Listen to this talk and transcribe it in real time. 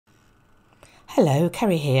Hello,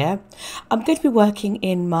 Kerry here. I'm going to be working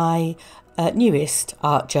in my newest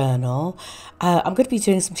art journal. I'm going to be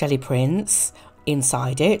doing some jelly prints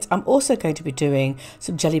inside it. I'm also going to be doing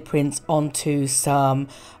some jelly prints onto some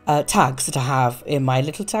tags that I have in my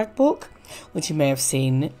little tag book, which you may have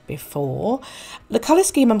seen before. The colour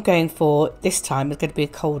scheme I'm going for this time is going to be a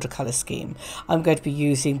colder colour scheme. I'm going to be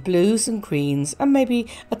using blues and greens and maybe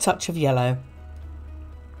a touch of yellow.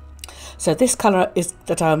 So this colour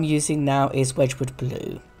that I'm using now is Wedgwood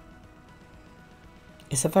Blue.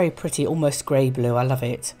 It's a very pretty, almost grey blue. I love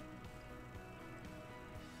it.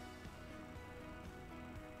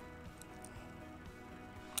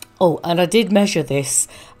 Oh, and I did measure this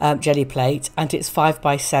jelly plate, and it's 5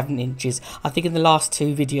 by 7 inches. I think in the last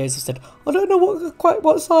two videos I said, I don't know quite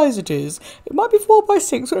what size it is. It might be 4 by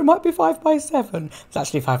 6 or it might be 5 by 7. It's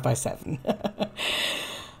actually 5 by 7.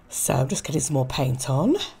 So I'm just getting some more paint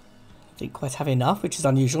on. Didn't quite have enough, which is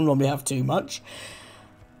unusual. Normally I have too much.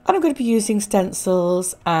 And I'm going to be using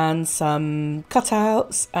stencils and some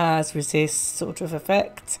cutouts as resist sort of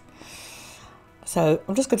effect. So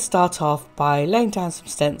I'm just going to start off by laying down some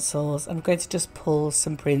stencils. I'm going to just pull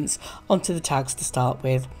some prints onto the tags to start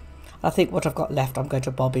with. I think what I've got left I'm going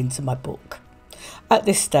to bob into my book. At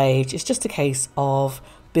this stage it's just a case of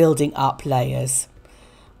building up layers.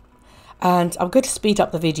 And I'm going to speed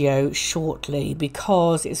up the video shortly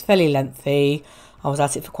because it's fairly lengthy. I was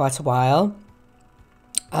at it for quite a while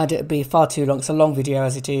and it would be far too long. It's a long video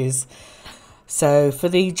as it is. So for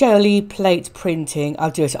the jelly plate printing,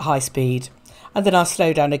 I'll do it at high speed. And then I'll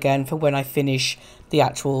slow down again for when I finish the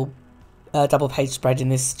actual double page spread in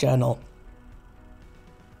this journal.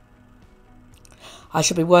 I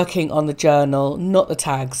shall be working on the journal, not the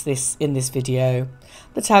tags in this video.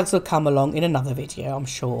 The tags will come along in another video, I'm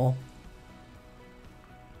sure.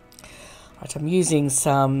 Right, I'm using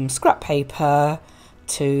some scrap paper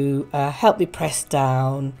to help me press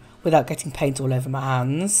down without getting paint all over my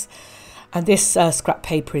hands. And this scrap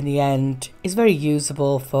paper in the end is very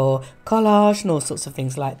usable for collage and all sorts of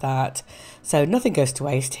things like that. So nothing goes to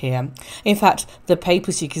waste here. In fact, the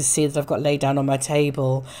papers you can see that I've got laid down on my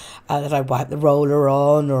table that I wipe the roller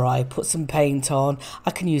on or I put some paint on, I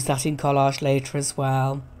can use that in collage later as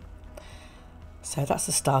well. So that's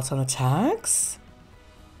the start on the tags.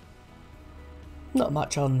 Not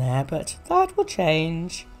much on there, but that will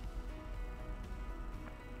change.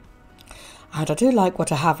 And I do like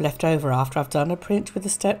what I have left over after I've done a print with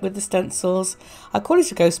the stencils. I call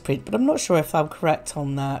it a ghost print, but I'm not sure if I'm correct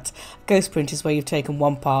on that. A ghost print is where you've taken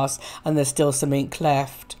one pass and there's still some ink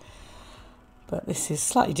left. But this is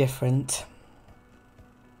slightly different.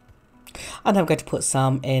 And I'm going to put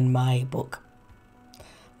some in my book.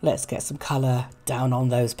 Let's get some colour down on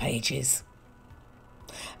those pages.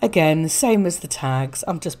 Again, same as the tags,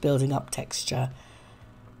 I'm just building up texture.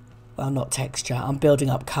 Well, not texture, I'm building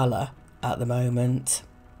up colour at the moment.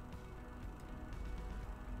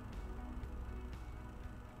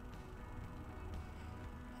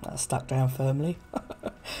 That's stuck down firmly.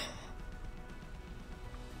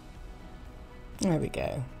 There we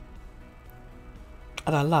go.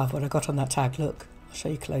 And I love what I got on that tag. Look, I'll show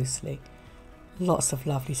you closely. Lots of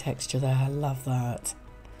lovely texture there, I love that.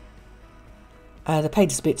 The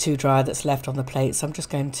paint is a bit too dry that's left on the plate, so I'm just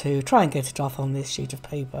going to try and get it off on this sheet of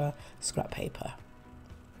paper, scrap paper.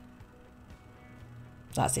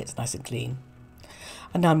 That's it, it's nice and clean.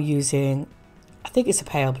 And now I'm using, I think it's a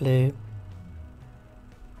pale blue.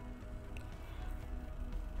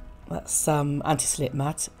 That's anti-slip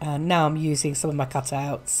matte. And now I'm using some of my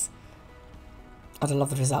cutouts. And I love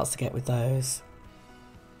the results I get with those.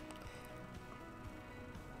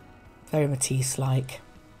 Very Matisse-like.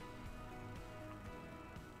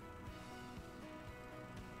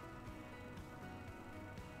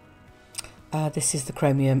 This is the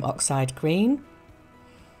chromium oxide green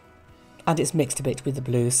and it's mixed a bit with the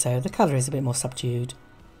blue, so the colour is a bit more subdued.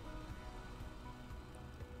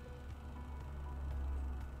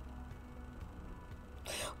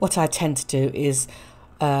 What I tend to do is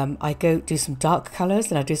I go do some dark colours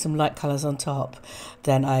and I do some light colours on top,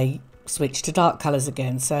 then I switch to dark colours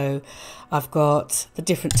again, so I've got the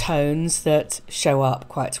different tones that show up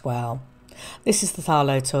quite well. This is the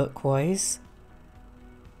Phthalo turquoise.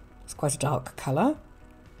 It's quite a dark colour.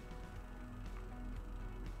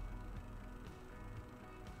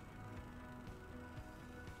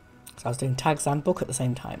 So I was doing tags and book at the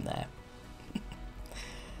same time there.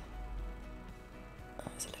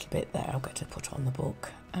 There's a little bit there I'm going to put on the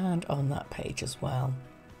book and on that page as well.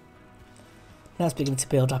 Now it's beginning to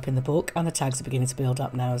build up in the book and the tags are beginning to build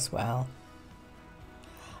up now as well.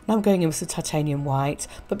 I'm going in with some titanium white,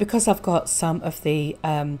 but because I've got some of the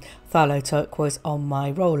phthalo turquoise on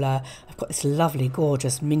my roller, I've got this lovely,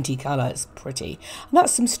 gorgeous, minty colour. It's pretty. And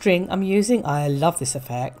that's some string I'm using. I love this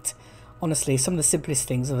effect. Honestly, some of the simplest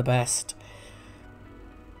things are the best.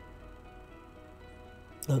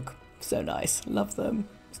 Look, so nice. Love them.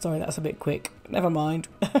 Sorry, that's a bit quick. Never mind.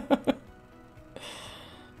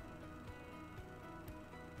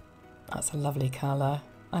 That's a lovely colour.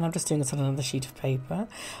 And I'm just doing it on another sheet of paper.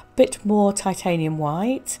 Bit more titanium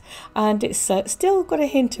white. And it's still got a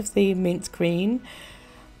hint of the mint green,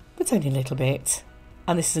 but only a little bit.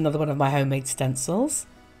 And this is another one of my homemade stencils.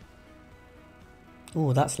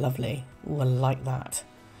 Oh, that's lovely. Oh, I like that.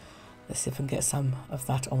 Let's see if I can get some of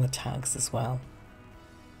that on the tags as well.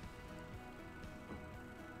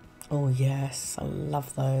 Oh yes, I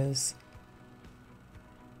love those.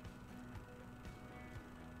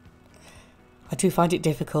 I do find it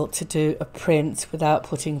difficult to do a print without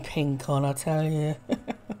putting pink on, I tell you.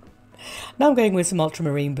 Now I'm going with some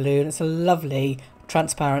ultramarine blue, and it's a lovely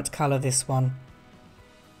transparent colour, this one.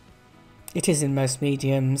 It is in most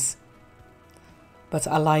mediums, but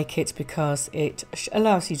I like it because it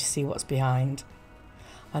allows you to see what's behind.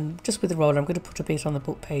 And just with the roller, I'm going to put a bit on the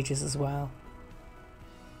book pages as well.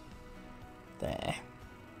 There.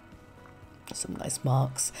 Some nice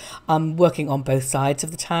marks. I'm working on both sides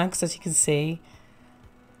of the tags, as you can see.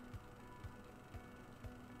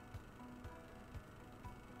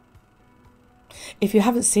 If you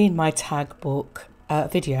haven't seen my tag book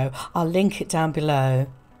video, I'll link it down below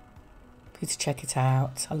for you to check it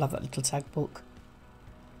out. I love that little tag book.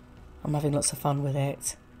 I'm having lots of fun with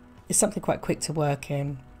it. It's something quite quick to work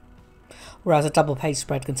in, whereas a double page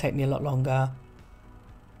spread can take me a lot longer.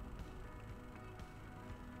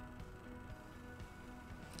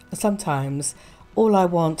 Sometimes all I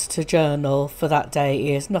want to journal for that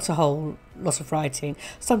day is not a whole lot of writing.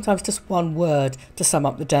 Sometimes just one word to sum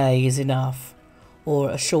up the day is enough,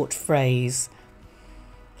 or a short phrase.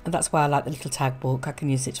 And that's why I like the little tag book. I can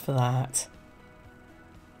use it for that.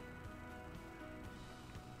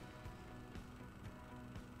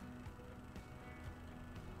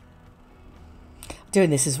 Doing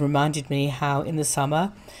this has reminded me how in the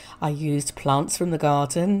summer I used plants from the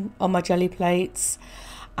garden on my jelly plates.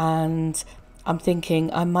 And I'm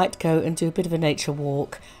thinking I might go and do a bit of a nature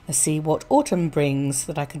walk and see what autumn brings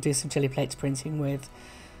that I can do some jelly plates printing with.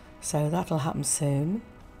 So that'll happen soon.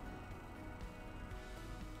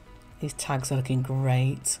 These tags are looking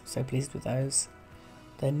great. So pleased with those.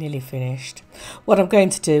 They're nearly finished. What I'm going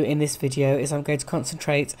to do in this video is I'm going to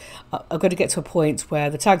concentrate. I'm going to get to a point where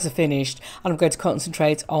the tags are finished and I'm going to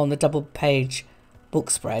concentrate on the double page book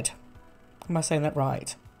spread. Am I saying that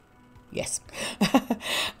right? Yes.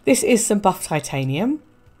 This is some buff titanium.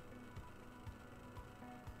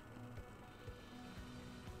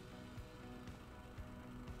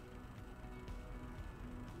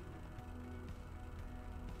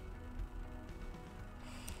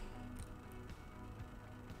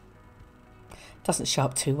 Doesn't show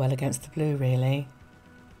up too well against the blue, really.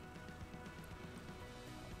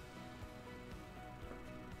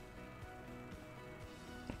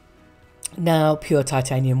 Now pure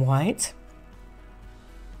titanium white.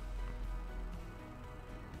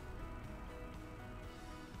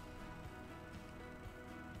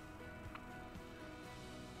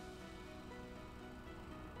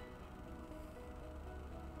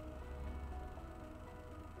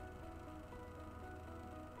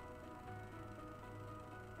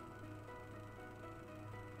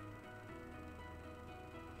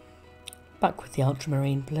 Back with the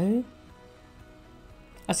ultramarine blue.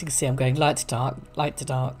 As you can see, I'm going light to dark, light to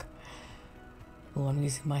dark. Oh, I'm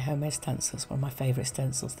using my homemade stencils. One of my favourite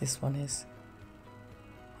stencils, this one is.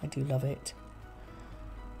 I do love it.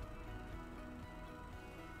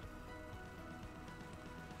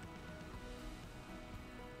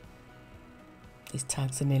 These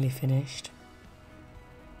tags are nearly finished.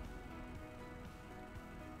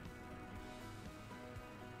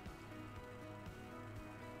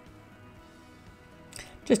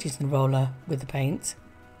 Just using the roller with the paint,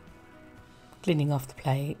 cleaning off the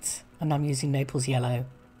plate, and I'm using Naples yellow.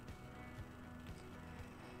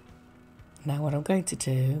 Now what I'm going to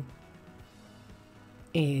do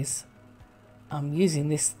is I'm using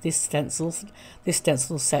this stencil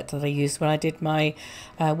set that I used when I did my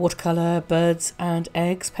watercolour birds and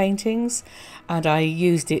eggs paintings, and I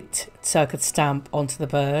used it so I could stamp onto the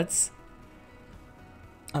birds,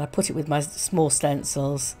 and I put it with my small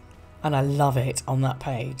stencils. And I love it on that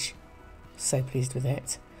page. So pleased with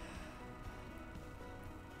it.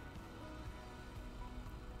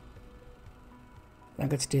 I'm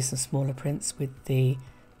going to do some smaller prints with the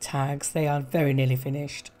tags. They are very nearly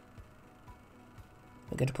finished.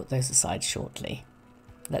 We're going to put those aside shortly,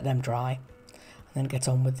 let them dry, and then get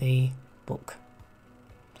on with the book.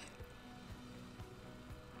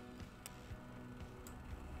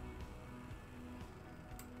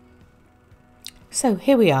 So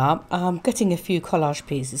here we are. I'm getting a few collage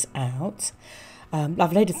pieces out.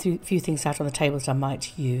 I've laid a few things out on the table that I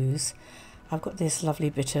might use. I've got this lovely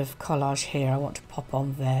bit of collage here I want to pop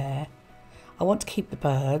on there. I want to keep the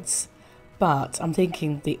birds, but I'm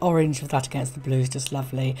thinking the orange of that against the blue is just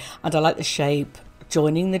lovely. And I like the shape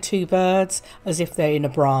joining the two birds as if they're in a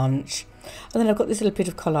branch. And then I've got this little bit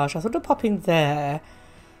of collage I thought of popping there,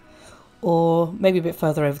 or maybe a bit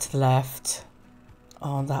further over to the left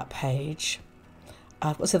on that page.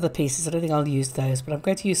 I've got some other pieces, I don't think I'll use those, but I'm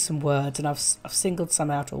going to use some words, and I've singled some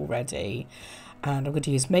out already. And I'm going to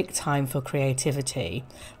use make time for creativity.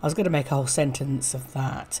 I was going to make a whole sentence of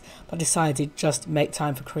that, but I decided just make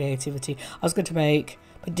time for creativity. I was going to make,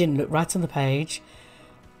 but it didn't look right on the page.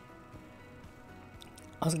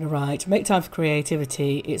 I was going to write, make time for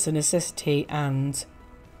creativity, it's a necessity and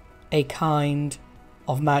a kind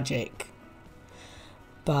of magic.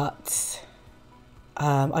 But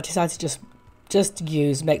I decided to just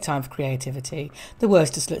use make time for creativity. The words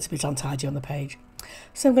just looked a bit untidy on the page.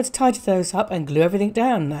 So I'm going to tidy those up and glue everything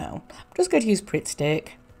down now. I'm just going to use Pritt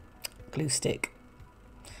Stick, glue stick.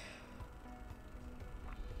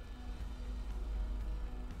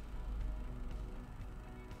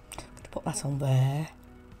 I'm going to put that on there.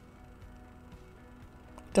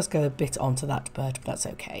 Just go a bit onto that bird, but that's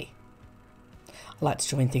okay. I like to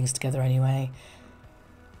join things together anyway.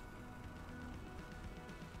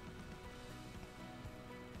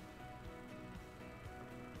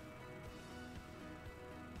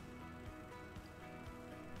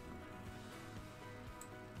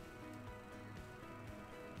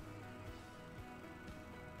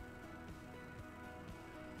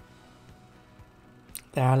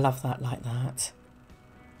 There, I love that like that.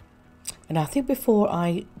 And I think before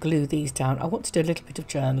I glue these down, I want to do a little bit of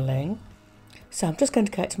journaling. So I'm just going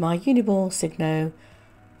to get my Uniball Signo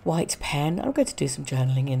white pen. I'm going to do some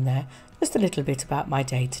journaling in there. Just a little bit about my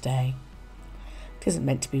day today. It isn't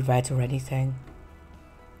meant to be read or anything.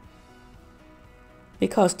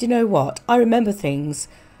 Because, do you know what? I remember things,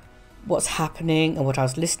 what's happening and what I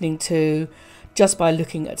was listening to, just by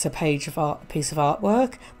looking at a page of art, piece of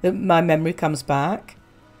artwork. My memory comes back.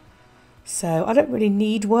 So I don't really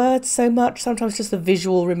need words so much. Sometimes just a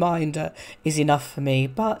visual reminder is enough for me.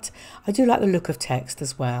 But I do like the look of text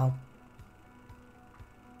as well.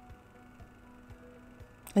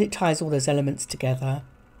 And it ties all those elements together.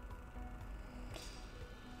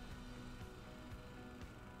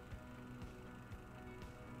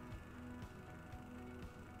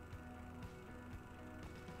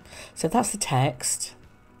 So that's the text.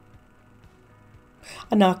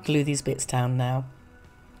 And now I can glue these bits down now.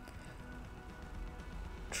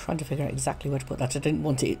 Trying to figure out exactly where to put that. I didn't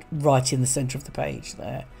want it right in the centre of the page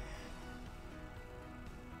there.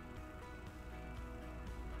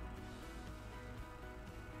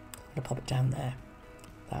 I'm going to pop it down there.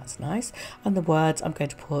 That's nice. And the words I'm going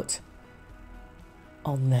to put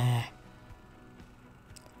on there.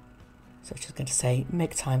 So it's just going to say,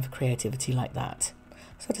 make time for creativity, like that.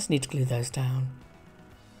 So I just need to glue those down.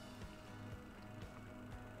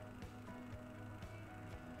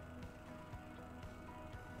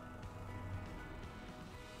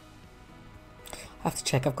 I have to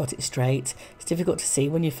check I've got it straight. It's difficult to see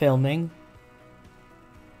when you're filming.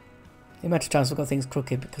 The amount of times I've got things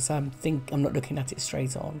crooked because I'm not looking at it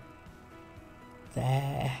straight on.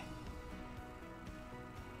 There.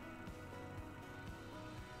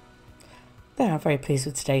 There, I'm very pleased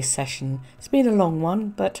with today's session. It's been a long one,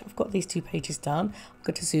 but I've got these 2 pages done. I'm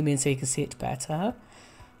going to zoom in so you can see it better.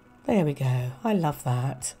 There we go. I love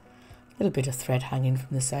that. A little bit of thread hanging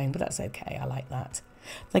from the seam, but that's okay. I like that.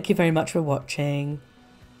 Thank you very much for watching.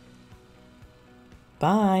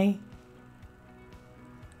 Bye.